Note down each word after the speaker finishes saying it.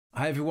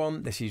Hi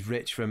everyone, this is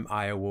Rich from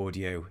IO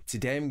Audio.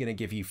 Today I'm going to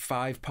give you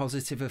 5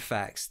 positive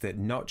effects that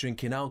not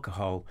drinking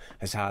alcohol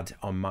has had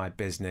on my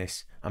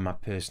business and my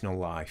personal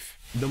life.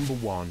 Number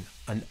 1,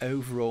 an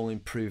overall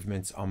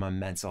improvement on my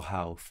mental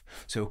health.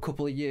 So a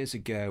couple of years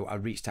ago I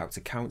reached out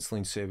to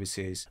counselling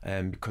services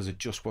because I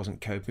just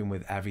wasn't coping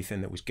with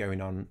everything that was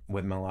going on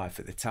with my life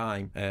at the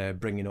time.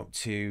 Bringing up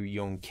 2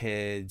 young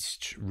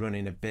kids,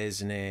 running a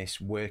business,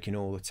 working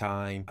all the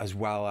time, as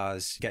well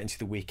as getting to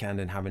the weekend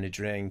and having a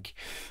drink,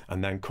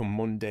 and then come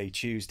Monday,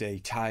 Tuesday,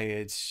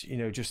 tired, you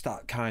know, just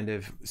that kind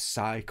of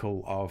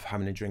cycle of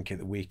having a drink at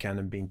the weekend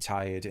and being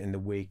tired in the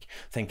week,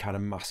 I think had a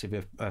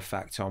massive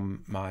effect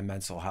on my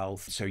mental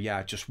health. So yeah,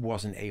 I just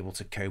wasn't able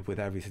to cope with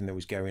everything that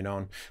was going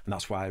on, and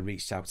that's why I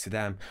reached out to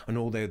them. And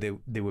although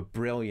they were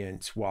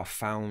brilliant, what I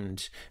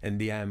found in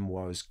the end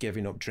was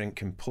giving up drink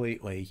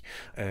completely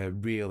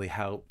really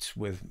helped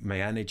with my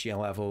energy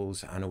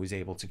levels, and I was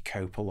able to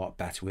cope a lot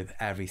better with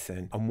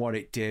everything. And what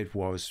it did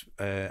was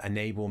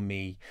enable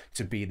me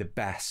to be the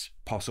best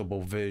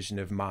possible version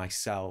of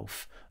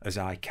myself as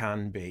I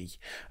can be,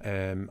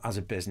 as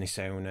a business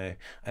owner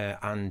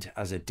and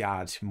as a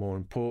dad, more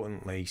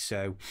importantly.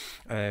 So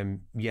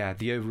yeah,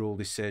 the overall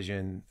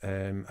decision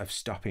of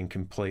stopping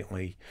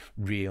completely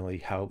really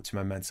helped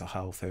my mental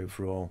health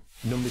overall.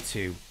 Number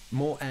 2,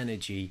 more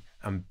energy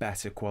and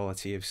better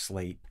quality of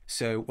sleep.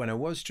 So when I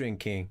was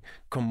drinking,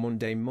 come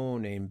Monday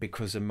morning,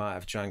 because I might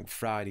have drank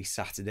Friday,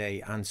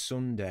 Saturday and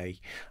Sunday,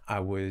 I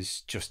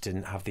just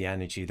didn't have the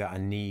energy that I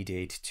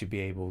needed to be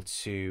able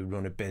to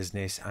run a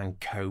business and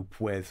cope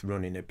with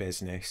running a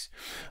business.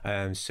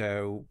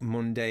 So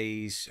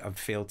Mondays I'd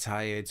feel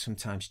tired,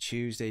 sometimes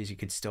Tuesdays you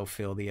could still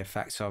feel the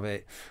effects of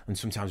it, and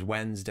sometimes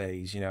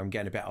Wednesdays, you know, I'm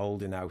getting a bit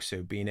older now,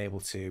 so being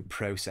able to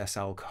process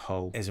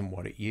alcohol isn't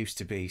what it used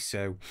to be.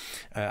 So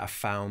I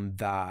found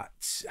that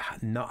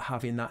not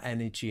having that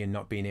energy and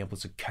not being able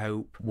to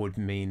cope would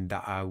mean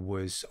that I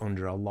was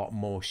under a lot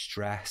more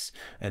stress,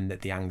 and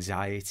that the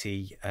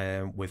anxiety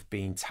with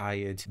being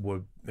tired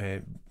would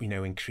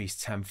increase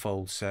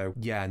tenfold. So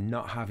yeah,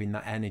 not having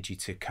that energy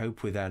to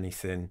cope with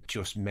anything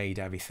just made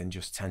everything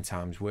just 10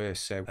 times worse.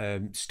 So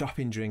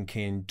stopping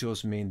drinking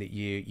does mean that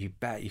you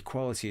bet your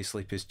quality of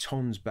sleep is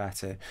tons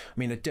better. I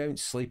mean, I don't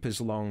sleep as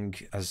long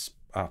as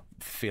I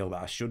feel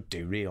that I should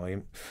do,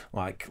 really.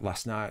 Like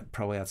last night,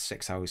 probably had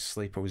 6 hours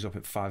sleep. I was up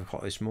at 5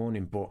 o'clock this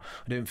morning, but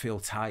I don't feel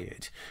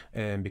tired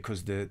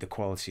because the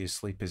quality of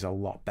sleep is a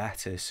lot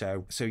better.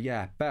 So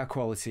yeah, better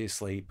quality of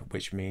sleep,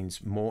 which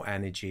means more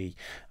energy,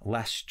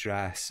 less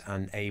stress,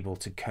 and able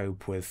to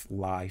cope with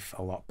life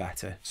a lot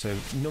better. So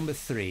number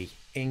 3,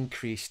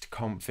 increased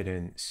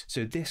confidence.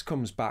 So this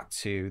comes back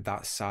to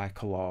that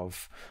cycle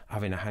of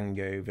having a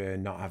hangover,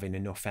 not having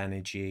enough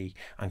energy,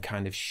 and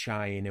kind of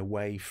shying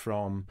away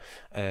from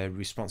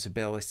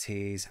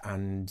responsibilities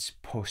and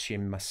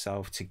pushing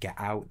myself to get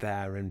out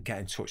there and get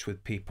in touch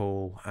with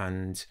people,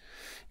 and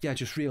yeah,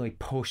 just really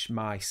push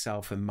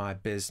myself and my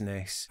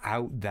business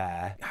out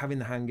there. Having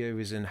the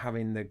hangovers and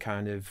having the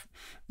kind of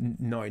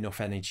not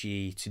enough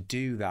energy to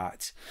do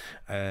that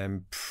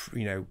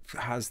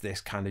has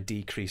this kind of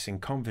decrease in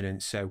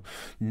confidence. So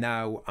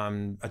now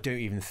I don't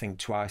even think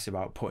twice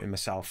about putting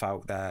myself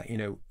out there. You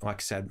know, like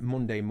I said,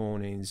 Monday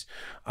mornings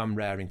I'm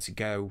raring to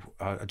go.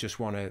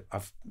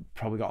 I've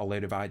probably got a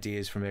load of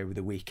ideas from over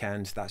the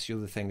weekend. That's the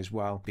other thing as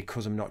well.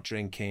 Because I'm not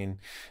drinking,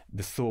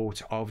 the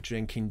thought of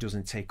drinking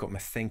doesn't take up my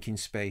thinking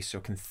space, so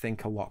I can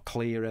think a lot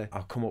clearer.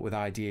 I'll come up with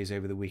ideas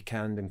over the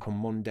weekend, and come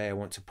Monday I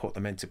want to put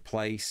them into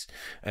place.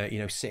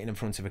 Sitting in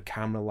front of a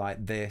camera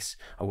like this,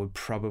 I would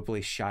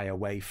probably shy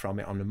away from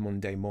it on a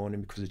Monday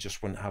morning because I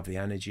just wouldn't have the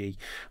energy,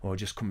 or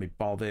just couldn't be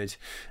bothered.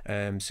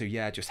 So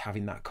yeah, just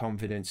having that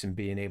confidence and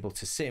being able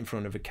to sit in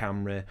front of a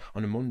camera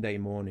on a Monday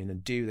morning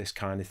and do this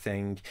kind of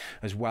thing,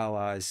 as well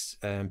as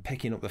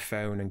picking up the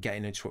phone and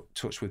getting in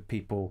touch with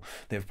people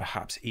that have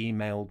perhaps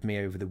emailed me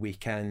over the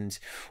weekend,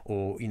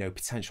 or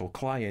potential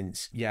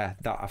clients. Yeah,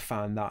 that I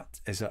found that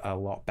is a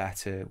lot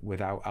better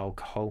without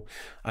alcohol.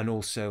 And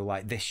also,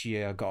 like this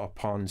year I got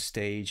up on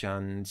stage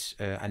and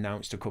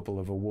announced a couple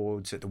of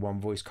awards at the One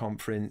Voice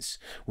conference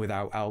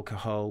without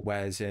alcohol,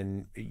 whereas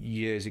in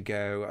years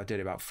ago, I did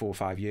it about 4 or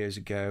 5 years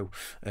ago,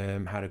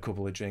 had a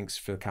couple of drinks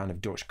for kind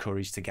of Dutch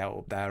courage to get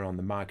up there on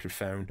the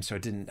microphone. So I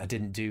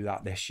didn't do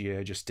that this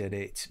year, just did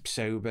it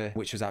sober,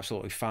 which was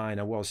absolutely fine.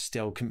 I was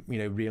still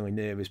really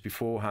nervous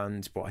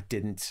beforehand, but I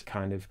didn't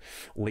kind of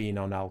lean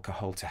on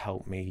alcohol to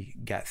help me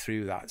get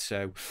through that.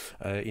 So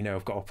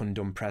I've got up and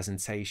done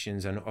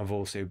presentations, and I've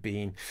also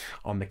been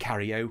on the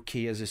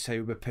karaoke as a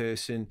sober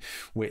person,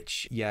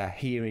 which, yeah,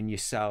 hearing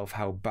yourself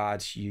how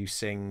bad you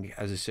sing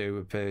as a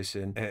sober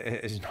person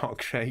is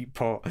not great,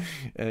 but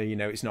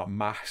it's not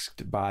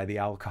masked by the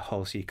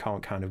alcohol, so you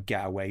can't kind of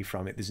get away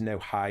from it. There's no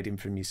hiding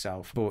from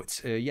yourself.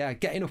 But yeah,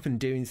 getting up and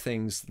doing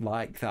things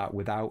like that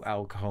without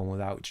alcohol,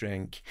 without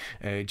drink,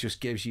 just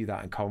gives you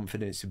that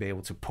confidence to be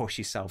able to push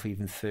yourself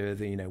even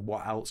further.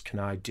 What else can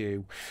I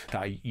do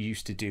that I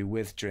used to do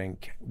with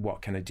drink?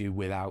 What can I do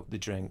without the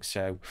drink?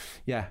 So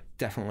yeah,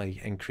 definitely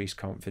increased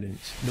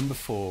confidence. Number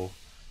 4,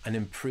 an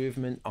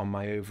improvement on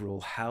my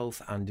overall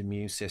health and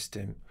immune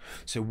system.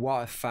 So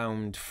what I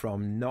found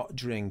from not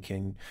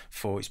drinking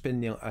for, it's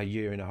been a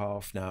year and a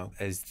half now,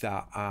 is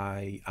that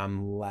I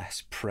am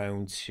less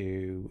prone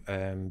to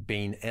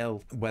being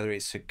ill. Whether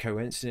it's a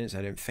coincidence,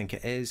 I don't think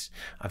it is.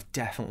 I've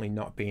definitely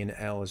not been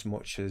ill as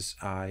much as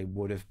I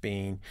would have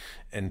been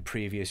in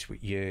previous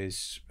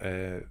years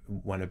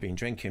when I've been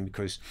drinking,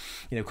 because,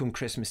 you know, come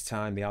Christmas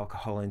time, the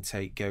alcohol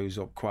intake goes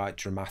up quite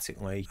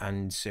dramatically,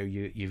 and so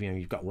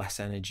you've got less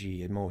energy,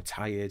 you're more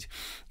tired,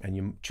 and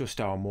you just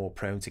are more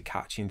prone to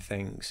catching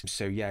things.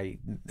 So yeah,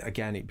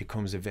 again, it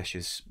becomes a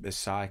vicious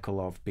cycle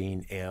of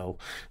being ill.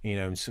 You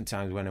know, and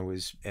sometimes when I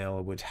was ill,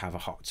 I would have a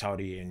hot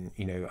toddy and,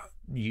 you know,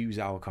 use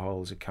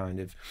alcohol as a kind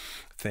of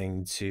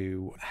thing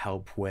to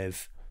help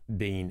with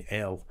being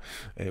ill,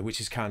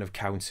 which is kind of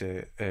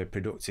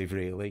counterproductive,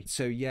 really.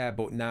 So yeah,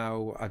 but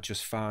now I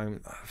just find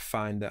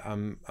that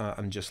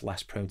I'm just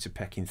less prone to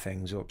picking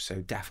things up.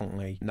 So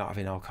definitely not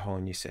having alcohol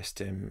in your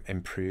system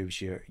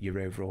improves your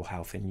overall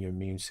health and your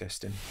immune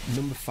system.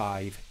 Number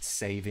 5,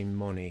 saving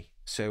money.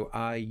 So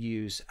I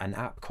use an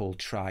app called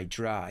Try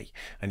Dry,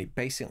 and it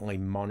basically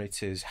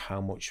monitors how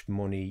much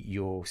money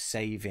you're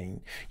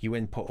saving. You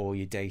input all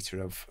your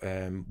data of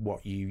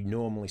what you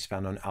normally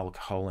spend on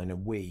alcohol in a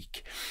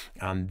week,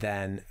 and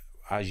then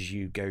as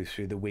you go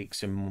through the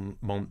weeks and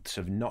months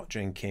of not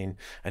drinking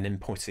and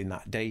inputting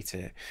that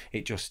data,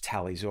 it just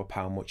tallies up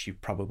how much you've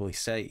probably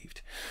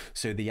saved.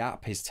 So the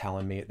app is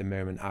telling me at the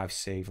moment I've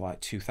saved like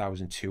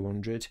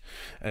 2,200,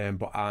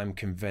 but I'm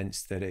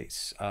convinced that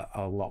it's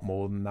a lot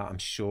more than that. I'm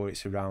sure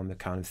it's around the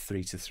kind of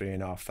 3,000 to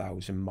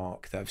 3,500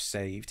 mark that I've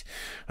saved.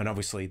 And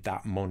obviously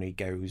that money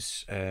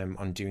goes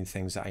on doing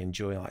things that I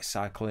enjoy, like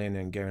cycling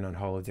and going on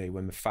holiday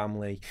with my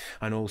family,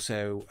 and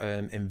also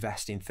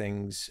investing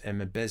things in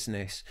my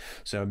business.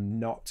 So I'm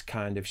not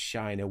kind of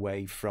shying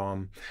away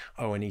from,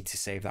 oh, I need to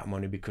save that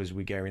money because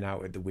we're going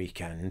out at the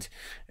weekend.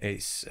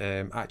 It's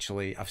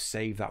actually, I've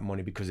saved that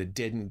money because I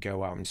didn't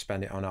go out and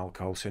spend it on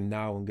alcohol. So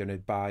now I'm going to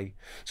buy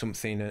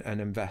something and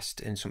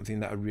invest in something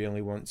that I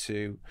really want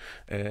to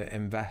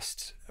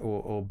invest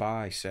or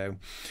buy. So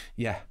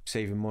yeah,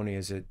 saving money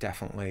is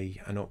definitely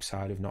an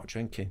upside of not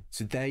drinking.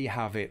 So there you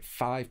have it,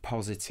 5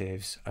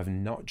 positives of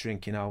not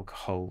drinking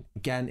alcohol.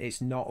 Again, it's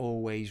not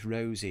always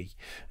rosy.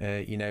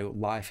 You know,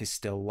 life is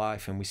still life,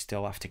 and we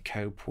still have to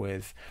cope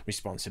with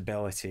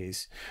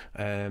responsibilities.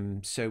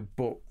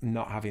 But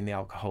not having the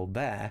alcohol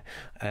there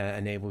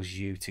enables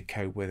you to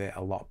cope with it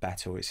a lot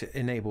better. It's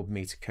enabled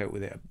me to cope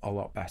with it a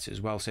lot better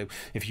as well. So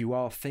if you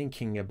are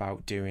thinking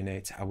about doing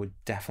it, I would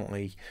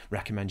definitely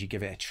recommend you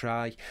give it a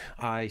try.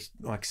 Like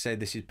I said,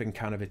 this has been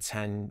kind of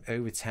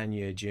over 10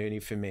 year journey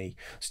for me,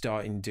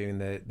 starting doing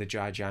the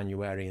dry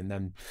January and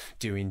then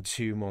doing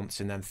 2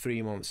 months and then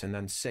 3 months and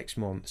then 6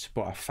 months.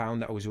 But I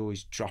found that I was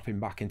always dropping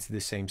back into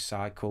the same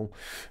cycle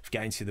of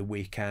getting to the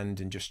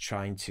weekend and just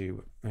trying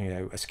to, you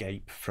know,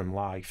 escape from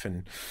life.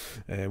 And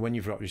when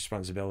you've got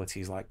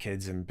responsibilities like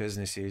kids and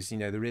businesses, you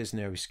know, there is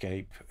no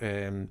escape.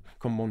 Come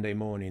Monday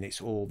morning,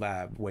 it's all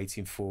there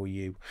waiting for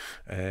you.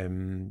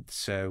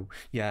 So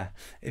yeah,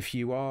 if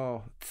you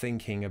are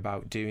thinking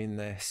about doing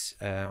this,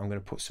 I'm going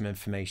to put some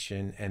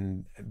information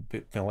in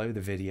below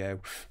the video,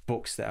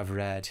 books that I've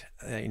read,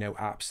 you know,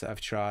 apps that I've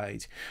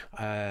tried,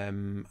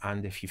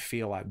 and if you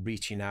feel like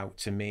reaching out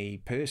to me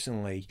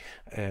personally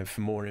for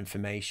more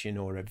information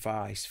or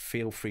advice,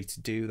 feel free to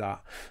do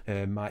that.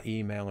 My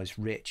email is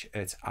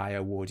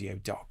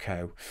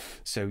rich@ioaudio.co.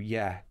 So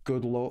yeah,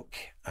 good luck.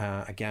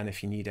 Again,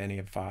 if you need any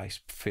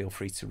advice, feel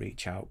free to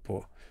reach out,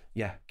 but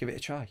yeah, give it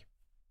a try.